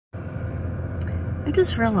I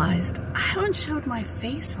just realized I haven't showed my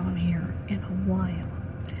face on here in a while.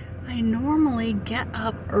 I normally get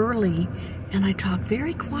up early and I talk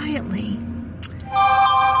very quietly,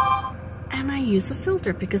 and I use a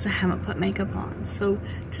filter because I haven't put makeup on. So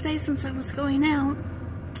today, since I was going out,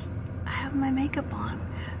 I have my makeup on.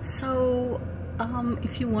 So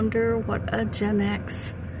if you wonder what a Gen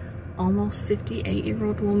X, almost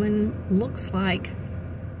 58-year-old woman looks like,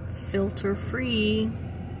 filter free,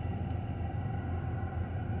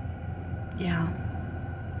 yeah,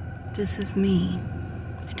 this is me.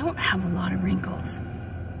 I don't have a lot of wrinkles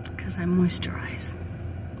because I moisturize.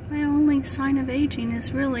 My only sign of aging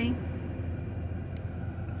is really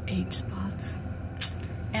age spots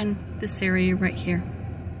and this area right here.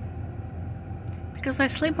 Because I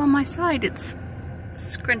sleep on my side, it's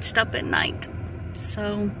scrunched up at night.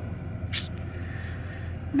 So,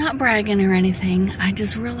 not bragging or anything, I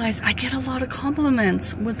just realized I get a lot of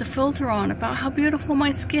compliments with the filter on about how beautiful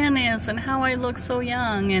my skin is and how I look so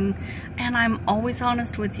young, and I'm always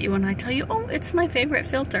honest with you and I tell you, oh, it's my favorite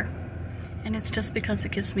filter. And it's just because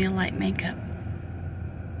it gives me a light makeup.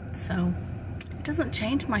 So, it doesn't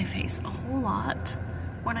change my face a whole lot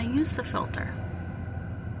when I use the filter.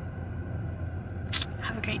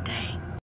 Have a great day.